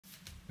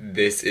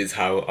This is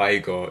how I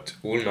got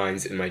all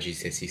nines in my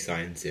GCSE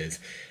Sciences,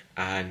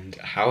 and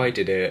how I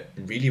did it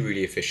really,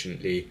 really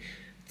efficiently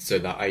so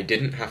that I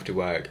didn't have to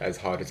work as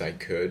hard as I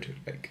could.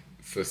 Like,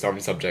 for some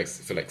subjects,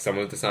 for like some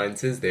of the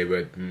sciences, they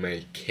were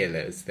my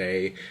killers.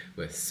 They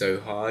were so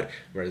hard,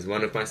 whereas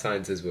one of my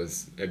sciences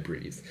was a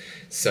breeze.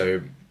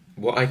 So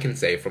what I can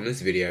say from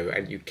this video,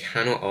 and you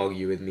cannot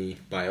argue with me,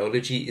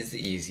 biology is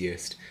the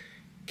easiest,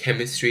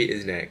 chemistry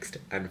is next,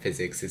 and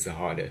physics is the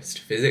hardest.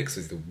 Physics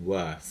was the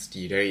worst.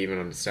 You don't even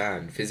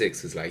understand.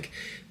 Physics was like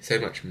so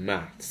much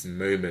maths,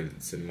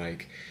 moments, and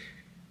like,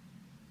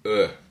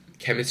 ugh.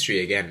 Chemistry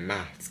again,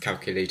 maths,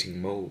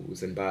 calculating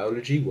moles, and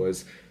biology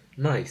was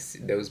nice.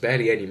 There was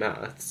barely any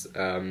maths.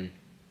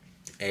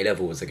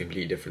 A-level was a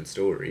completely different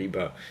story,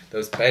 but there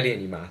was barely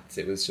any maths.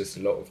 It was just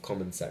a lot of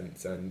common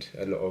sense and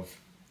a lot of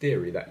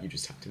theory that you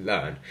just had to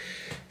learn.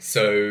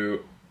 So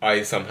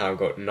I somehow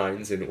got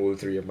nines in all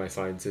three of my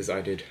sciences.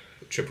 I did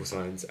triple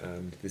science,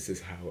 and this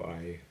is how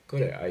I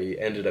got it.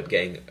 I ended up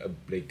getting a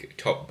big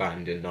top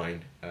band in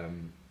 9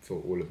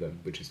 for all of them,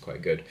 which is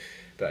quite good.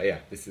 But yeah,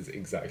 this is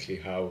exactly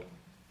how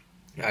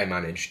I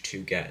managed to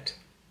get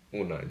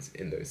all nines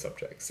in those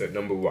subjects. So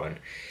number 1,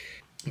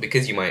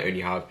 because you might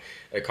only have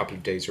a couple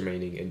of days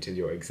remaining until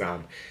your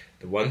exam,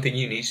 the one thing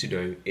you need to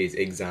know is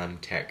exam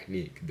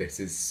technique. This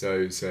is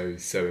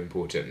so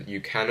important.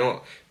 You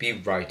cannot be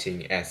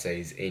writing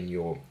essays in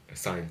your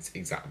science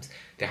exams.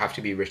 They have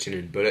to be written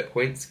in bullet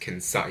points,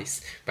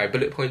 concise. By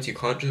bullet points, you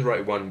can't just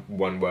write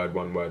one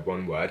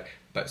word,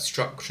 but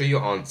structure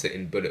your answer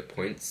in bullet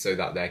points so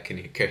that they're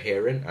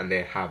coherent and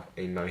they have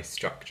a nice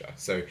structure.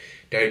 So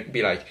don't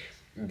be like,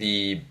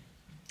 the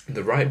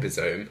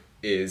ribosome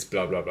is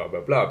blah blah blah blah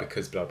blah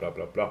because blah blah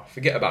blah blah.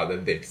 Forget about the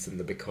this and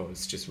the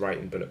because. Just write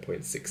in bullet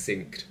points,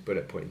 succinct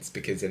bullet points,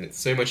 because then it's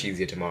so much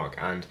easier to mark.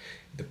 And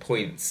the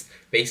points,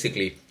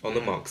 basically on the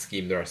mark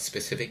scheme, there are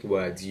specific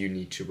words you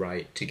need to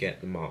write to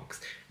get the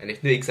marks. And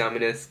if the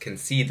examiners can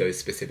see those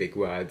specific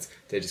words,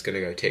 they're just going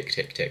to go tick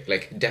tick tick.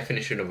 Like,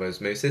 definition of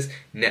osmosis: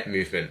 net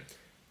movement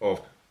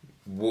of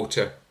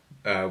water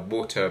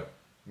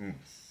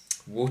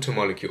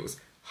molecules,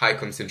 high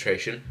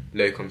concentration,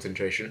 low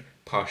concentration,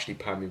 partially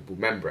permeable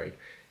membrane,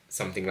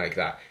 something like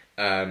that.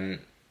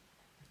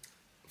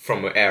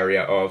 From an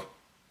area of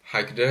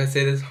high, did I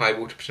say this? High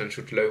water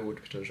potential to low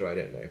water potential, I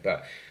don't know.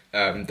 But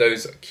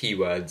those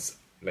keywords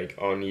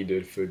are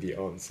needed for the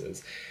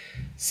answers.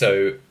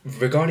 So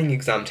regarding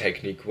exam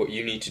technique, what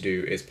you need to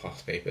do is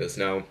past papers.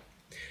 Now,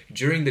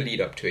 during the lead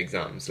up to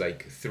exams,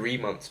 3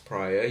 months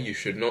prior, you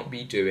should not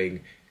be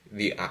doing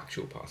the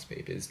actual past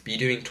papers. Be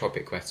doing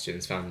topic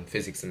questions found in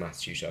physics and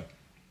maths tutor,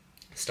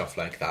 stuff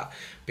like that,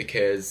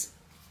 because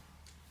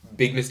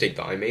big mistake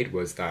that I made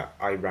was that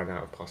I ran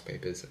out of past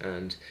papers,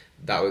 and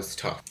that was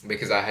tough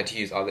because I had to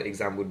use other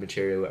exam board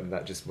material, and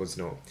that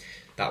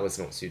was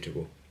not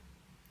suitable.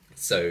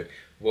 So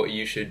what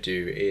you should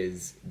do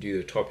is do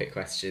the topic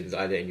questions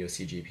either in your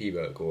CGP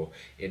book or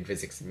in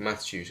physics and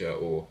maths tutor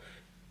or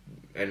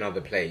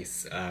another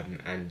place,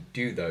 and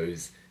do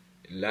those.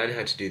 Learn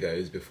how to do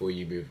those before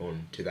you move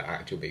on to the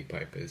actual big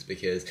papers,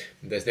 because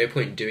there's no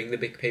point doing the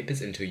big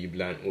papers until you've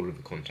learned all of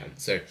the content.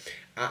 So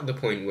at the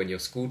point when your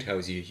school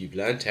tells you you've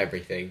learned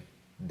everything,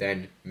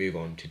 then move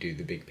on to do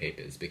the big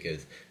papers,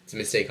 because it's a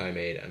mistake I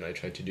made, and I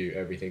tried to do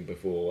everything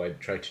before. I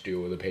tried to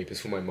do all the papers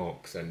for my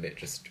mocks, and it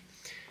just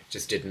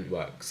didn't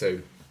work.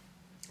 So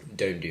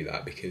don't do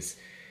that, because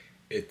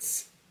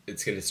it's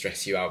going to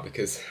stress you out,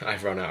 because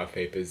I've run out of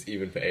papers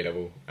even for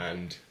A-level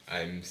and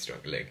I'm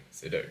struggling,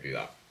 so don't do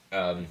that.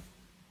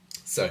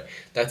 So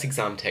that's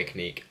exam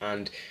technique.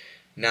 And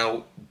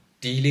now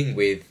dealing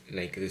with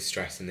the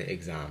stress in the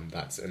exam,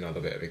 that's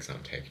another bit of exam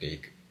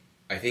technique.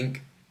 I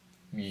think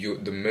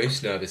the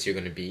most nervous you're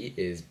going to be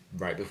is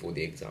right before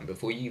the exam.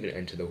 Before you even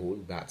enter the hall,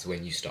 that's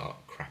when you start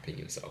crapping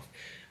yourself.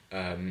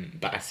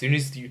 But as soon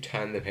as you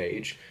turn the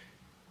page,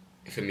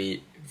 for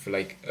me, for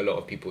a lot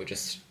of people,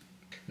 just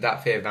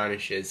that fear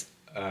vanishes.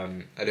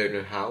 I don't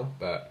know how,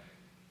 but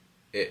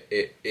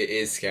it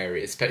is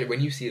scary, especially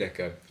when you see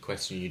a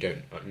question you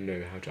don't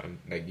know how to,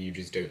 you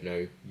just don't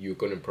know. You're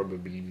gonna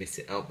probably miss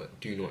it out, but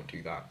do not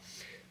do that.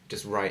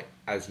 Just write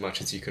as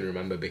much as you can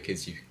remember,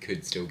 because you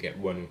could still get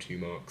 1 or 2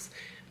 marks.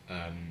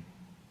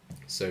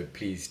 So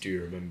please do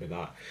remember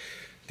that.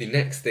 The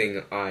next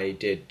thing I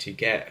did to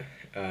get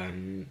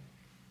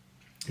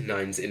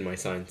nines in my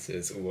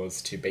sciences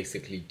was to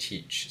basically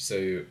teach.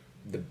 So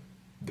the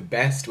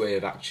best way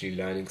of actually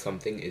learning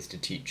something is to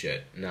teach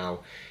it. Now,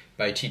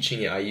 by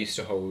teaching it, I used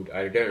to hold,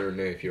 I don't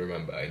know if you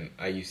remember,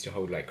 I used to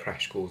hold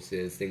crash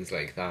courses, things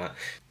like that.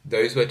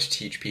 Those were to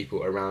teach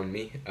people around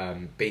me.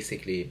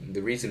 Basically,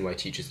 the reason why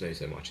teachers know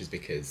so much is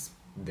because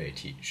they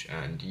teach,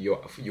 and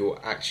you're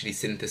actually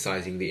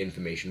synthesizing the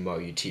information while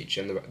you teach.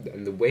 And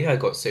the way I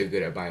got so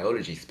good at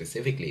biology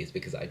specifically is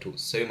because I taught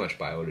so much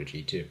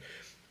biology to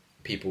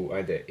people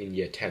either in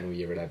year 10 or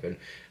year 11,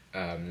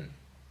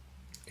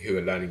 who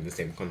are learning the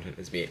same content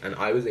as me, and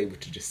I was able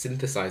to just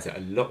synthesize it a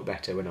lot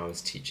better when I was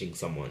teaching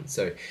someone.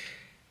 So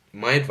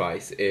my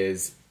advice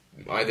is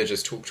either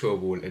just talk to a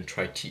wall and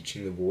try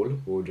teaching the wall,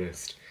 or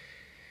just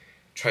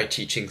try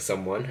teaching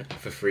someone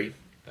for free,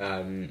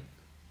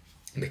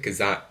 because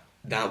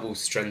that will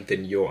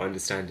strengthen your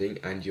understanding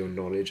and your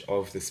knowledge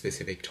of the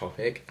specific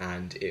topic,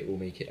 and it will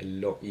make it a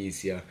lot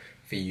easier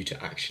for you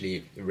to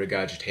actually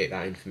regurgitate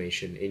that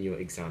information in your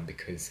exam,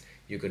 because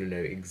you're going to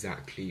know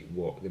exactly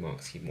what the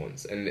mark scheme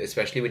wants. And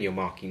especially when you're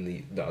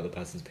marking the other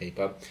person's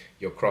paper,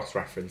 you're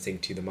cross-referencing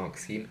to the mark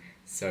scheme,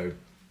 so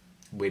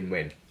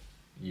win-win.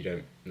 You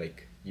don't,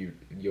 like,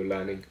 you're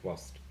learning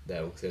whilst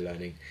they're also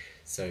learning,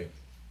 so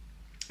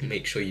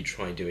make sure you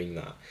try doing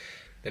that.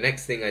 The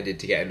next thing I did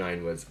to get a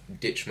 9 was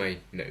ditch my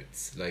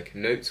notes. Like,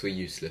 notes were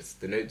useless.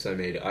 The notes I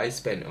made, I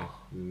spent a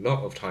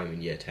lot of time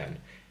in year 10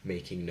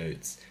 making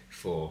notes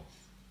for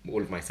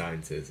all of my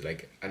sciences,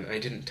 like, and I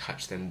didn't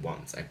touch them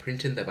once. I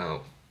printed them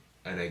out,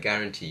 and I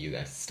guarantee you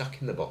they're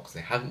stuck in the box.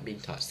 They haven't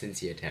been touched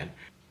since year 10,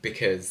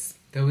 because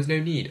there was no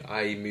need.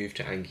 I moved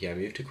to Anki, I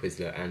moved to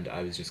Quizlet, and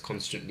I was just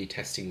constantly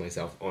testing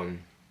myself on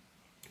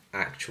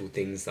actual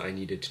things that I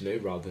needed to know,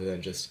 rather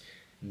than just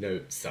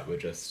notes that were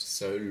just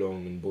so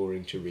long and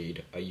boring to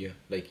read. You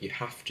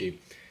have to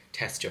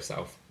test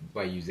yourself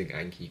by using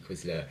Anki,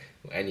 Quizlet,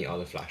 or any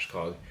other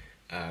flashcard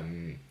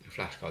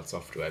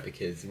software,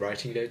 because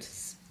writing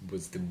notes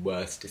was the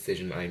worst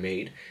decision I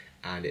made,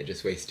 and it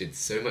just wasted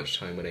so much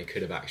time when I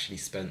could have actually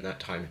spent that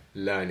time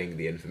learning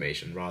the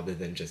information rather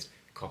than just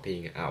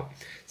copying it out.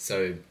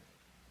 So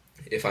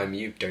if I'm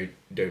you,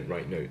 don't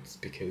write notes,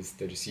 because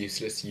they're just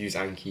useless. Use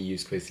Anki,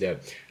 use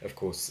Quizlet. Of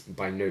course,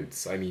 by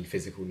notes I mean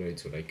physical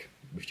notes, or like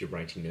if you're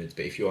writing notes,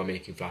 but if you are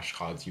making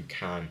flashcards, you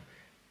can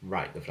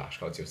write the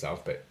flashcards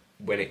yourself. But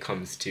when it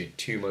comes to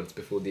 2 months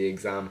before the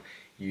exam,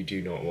 you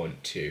do not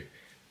want to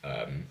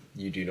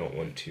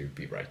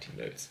be writing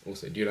notes.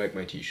 Also, do you like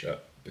my t-shirt?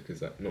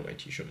 Because not my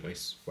t-shirt, my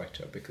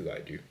sweater, because I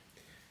do.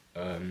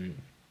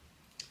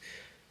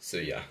 So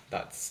yeah,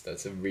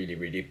 that's a really,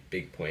 really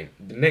big point.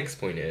 The next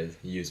point is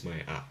use my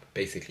app.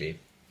 Basically,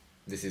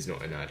 this is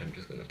not an ad, I'm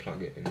just going to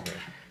plug it in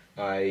here.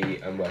 I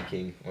am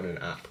working on an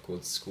app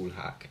called School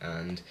Hack,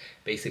 and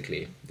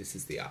basically this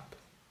is the app.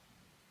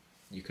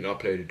 You can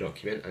upload a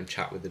document and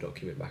chat with the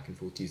document back and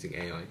forth using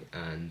AI,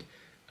 and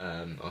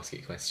ask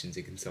it questions.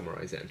 You can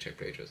summarize it and check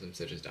plagiarism,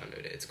 so just download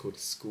it. It's called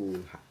School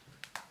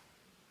Hack.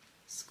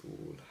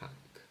 School Hack.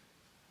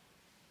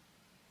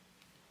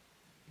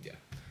 Yeah.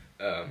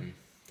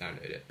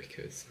 Download it,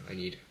 because I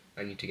need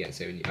to get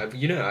so many.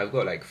 I've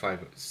got like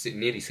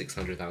nearly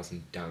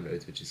 600,000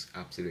 downloads, which is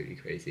absolutely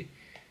crazy.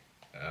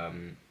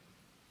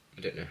 I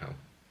don't know how.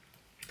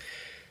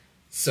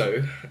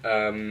 So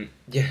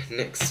yeah,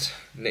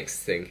 next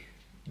thing,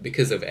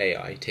 because of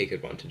AI, take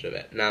advantage of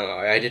it. Now,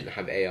 I didn't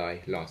have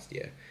AI last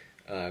year,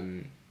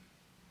 and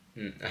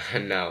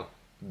now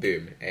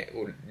boom,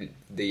 or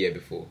the year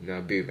before,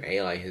 now boom,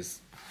 AI has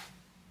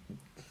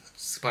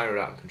spiraled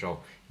out of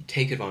control.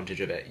 Take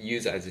advantage of it,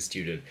 use it as a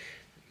student,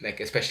 like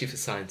especially for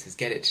sciences.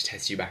 Get it to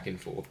test you back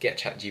and forth, get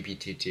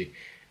ChatGPT to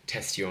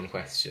test you on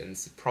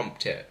questions,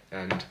 prompt it,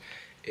 and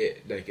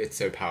it's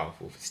so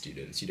powerful for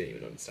students, you don't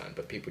even understand,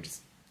 but people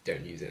just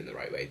don't use it in the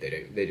right way.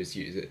 They just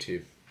use it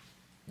to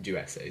do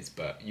essays,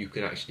 but you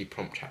can actually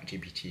prompt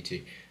ChatGPT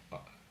to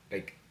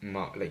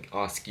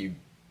ask you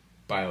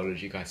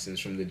biology questions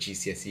from the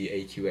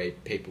GCSE AQA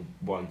paper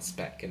 1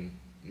 spec and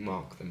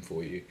mark them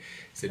for you.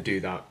 So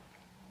do that.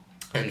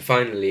 And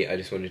finally, I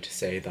just wanted to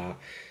say that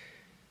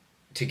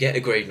to get a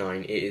grade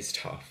 9, it is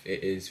tough.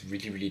 It is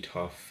really, really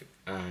tough,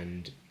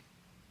 and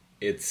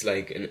it's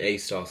like an A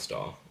star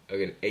star.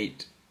 Like an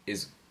 8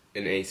 is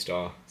an A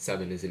star,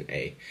 7 is an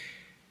A.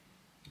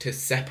 To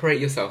separate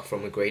yourself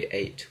from a grade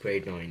 8 to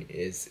grade 9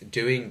 is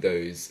doing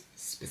those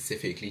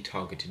specifically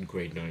targeted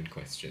grade 9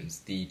 questions,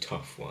 the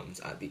tough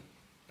ones.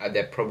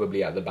 They're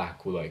probably at the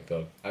back, or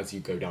as you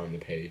go down the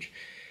page.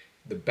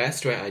 The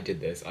best way I did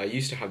this, I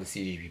used to have the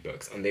CGP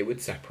books, and they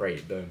would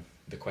separate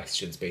the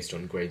questions based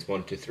on grades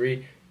 1 to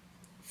 3,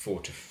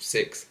 4 to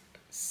 6,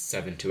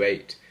 7 to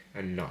 8,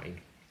 and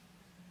 9.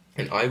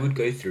 And I would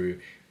go through,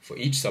 for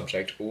each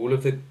subject, all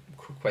of the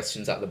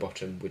questions at the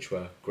bottom which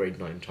were grade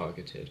 9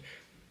 targeted.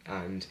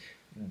 And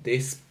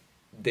this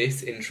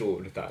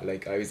ensured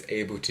that I was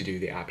able to do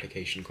the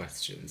application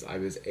questions. I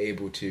was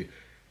able to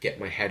get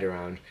my head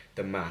around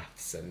the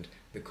maths and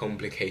the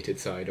complicated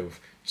side of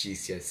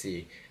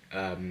GCSE.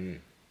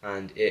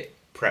 And it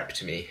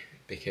prepped me,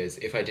 because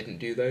if I didn't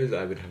do those,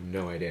 I would have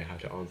no idea how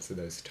to answer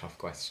those tough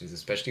questions,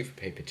 especially for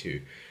paper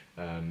 2.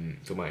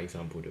 For my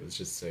example, it was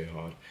just so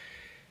hard.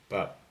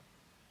 But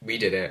we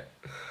did it,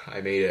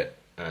 I made it,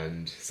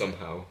 and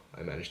somehow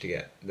I managed to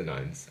get the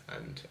 9s,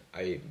 and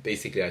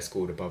I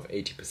scored above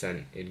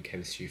 80% in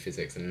chemistry,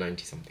 physics, and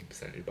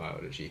 90-something% in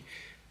biology,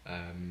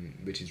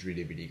 which is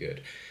really, really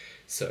good.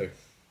 So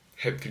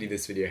hopefully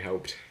this video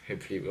helped.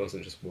 Hopefully it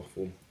wasn't just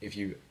waffle. If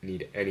you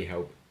need any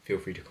help, feel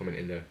free to comment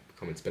in the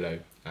comments below,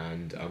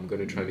 and I'm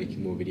going to try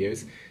making more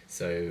videos,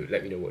 so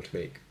let me know what to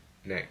make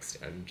next,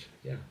 and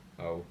yeah,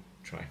 I'll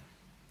try.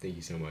 Thank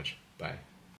you so much. Bye.